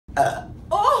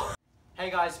Oh! Hey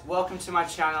guys, welcome to my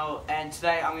channel, and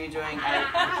today I'm going to be doing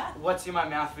a what's in my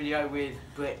mouth video with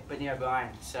Brittany O'Brien.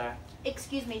 So,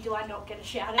 excuse me, do I not get a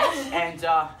shout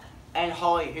out? and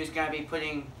Holly, who's going to be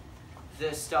putting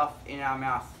the stuff in our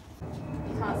mouth.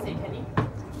 You can't see, can you?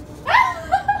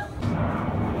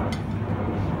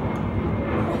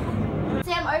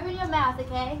 Sam, open your mouth,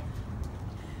 okay?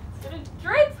 It's gonna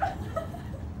drip!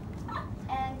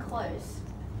 And close.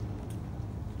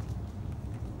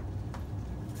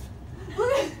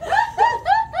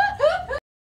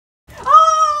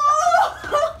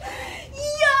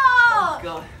 Oh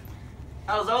god.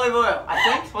 That was olive oil, I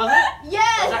think, was it?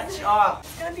 Yes! Was that,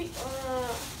 It's gonna be.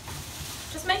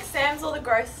 Just make Sam's all the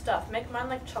gross stuff. Make mine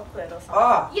like chocolate or something.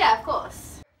 oh. Yeah, of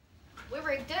course. We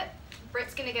rigged it.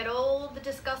 Britt's gonna get all the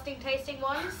disgusting tasting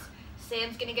ones.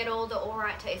 Sam's gonna get all the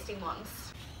alright tasting ones.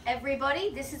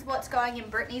 Everybody, this is what's going in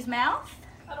Brittany's mouth.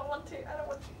 I don't want to. I don't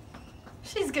want to.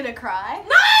 She's gonna cry.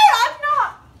 No, I'm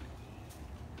not!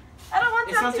 I don't want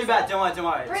to. It's not too bad, don't worry.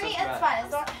 Brittany, not too it's bad. fine.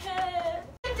 It's Don't not. hurt.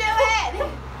 Do it!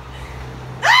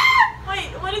 Wait,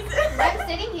 what is it? I'm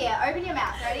sitting here. Open your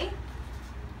mouth. Ready?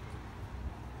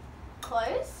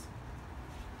 Close.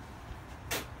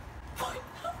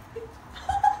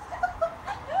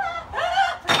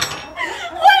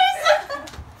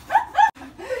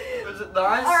 Was it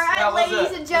nice? Alright, How was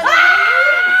ladies it? and gentlemen.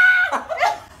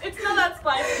 It's not that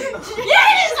spicy.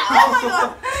 Yes! Oh my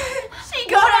god! She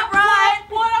got it right!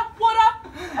 Water!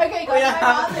 Okay, go to my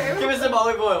bathroom. Give us some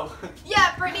olive oil.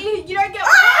 Yeah, Brittany, you don't get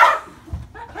water!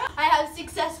 I have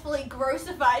successfully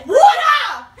grossified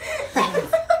Water!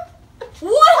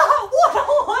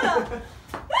 Water!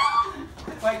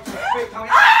 Wait, come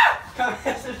here. Come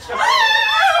here, some chocolate.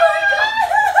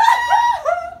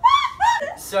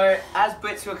 So, as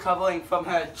Britt's recovering from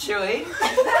her chili, Ew!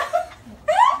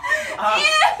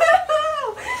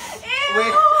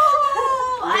 Ew!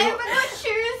 I haven't got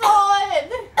shoes on!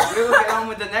 we will get on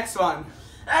with the next one.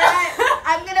 Alright,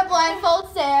 I'm gonna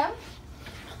blindfold Sam.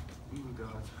 Oh my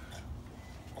god.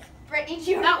 Brittany,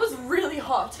 do you That was really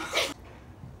hot.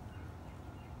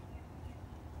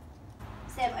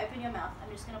 Sam, open your mouth.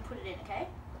 I'm just gonna put it in, okay?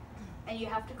 And you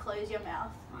have to close your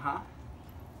mouth. Uh-huh.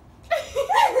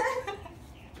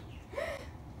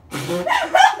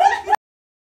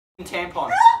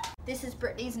 Tampon. This is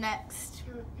Brittany's next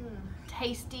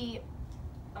tasty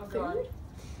Oh god.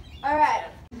 Alright.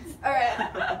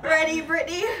 Alright. Ready,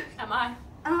 Brittany? Am I?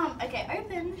 Okay,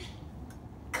 open.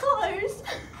 Close.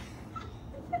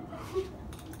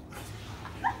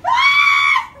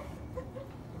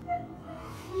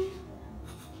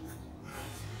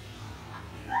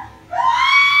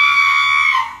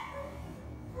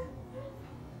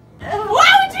 Why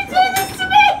would you do this to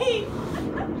me?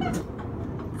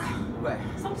 Wait.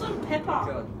 Some sort of pepper.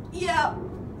 God. Yeah.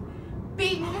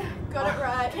 Bing. Got it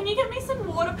right. Can you get me some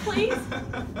water, please?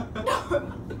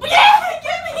 No. Yeah,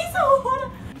 get me some water.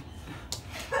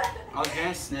 I was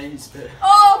gonna sneeze, but...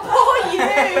 Oh, poor you.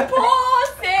 Poor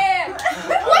Sam.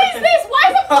 What is this? Why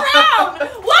is it brown?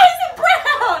 Why is it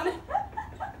brown?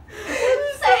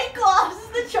 Same glass as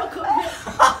the chocolate milk.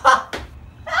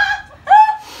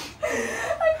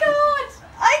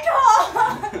 I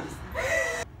can't.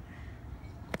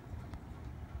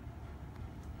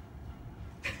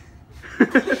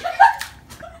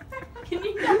 Can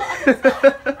you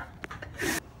not?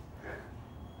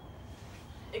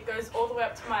 It goes all the way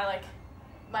up to my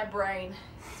brain,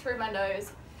 through my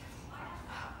nose.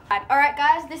 Alright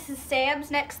guys, this is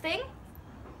Sam's next thing.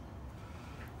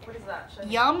 What is that? Show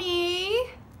me. Yummy.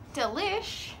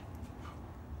 Delish.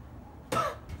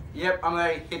 Yep, I'm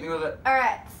ready. Hit me with it.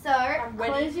 Alright, so I'm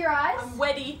ready. close your eyes. I'm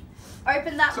wetty.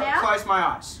 Open that mouth. Close my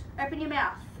eyes. Open your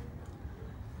mouth.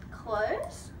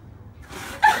 Close.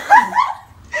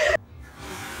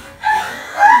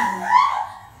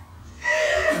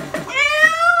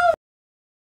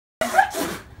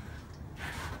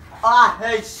 I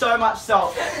hate so much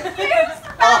salt. You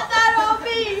spat that on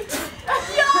me!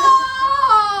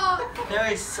 Yuck!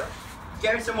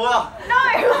 Give me some water.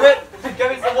 No! Britt,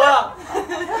 give me some water.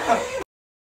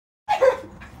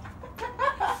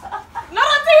 Not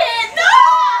on the head! No!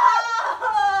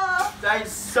 That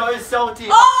is so salty.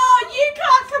 Oh, you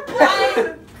can't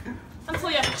complain!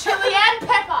 Until you have chili and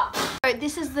pepper. So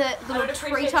this is the little don't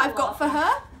appreciate treat the I've got for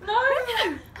her. No,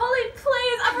 Holly,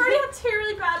 please. I've already had 2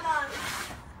 really bad ones.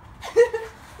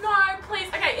 No, please.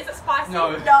 Okay, is it spicy?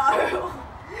 No. No.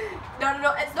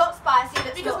 No, it's not spicy. And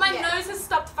it's Because not my yet. nose has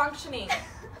stopped functioning.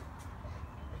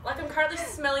 Like I'm currently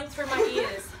smelling through my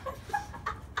ears.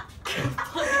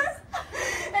 Please.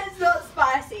 It's not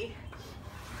spicy.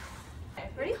 Okay,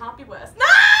 ready? Can't be worse.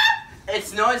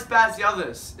 It's not as bad as the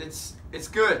others. It's It's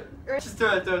good. Just do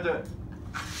it, do it, do it.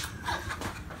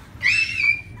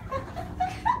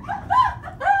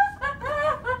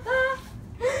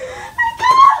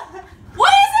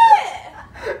 What is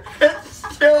it?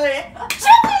 It's chili.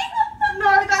 Chili!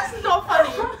 No, that's not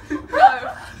funny. No.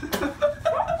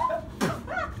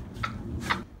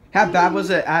 How bad was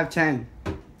it out of 10?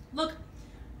 Look,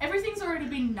 everything's already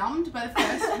been numbed by the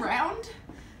first round,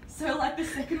 so like the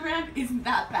second round isn't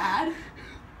that bad.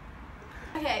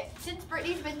 Okay, since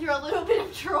Brittany's been through a little bit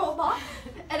of trauma,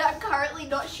 and I'm currently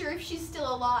not sure if she's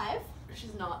still alive.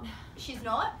 She's not. She's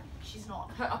not? She's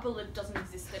not. Her upper lip doesn't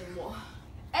exist anymore.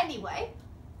 Anyway,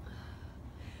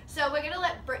 so we're gonna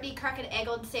let Brittany crack an egg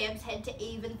on Sam's head to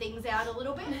even things out a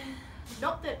little bit.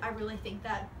 Not that I really think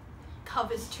that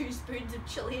covers 2 spoons of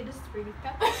chili and a spoon of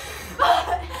pepper,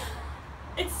 but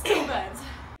It still burns.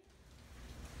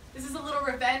 This is a little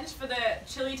revenge for the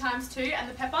chili ×2 and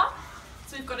the pepper.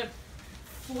 So we've got a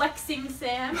flexing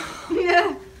Sam.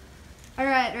 yeah. All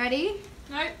right, ready?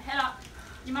 No, head up.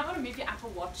 You might want to move your Apple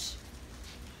Watch.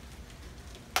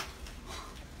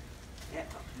 Yeah.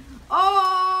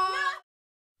 Oh!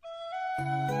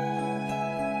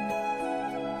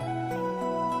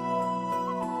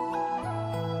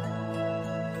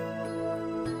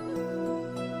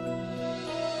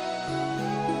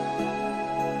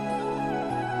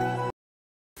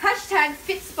 Hashtag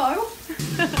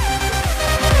Fitspo.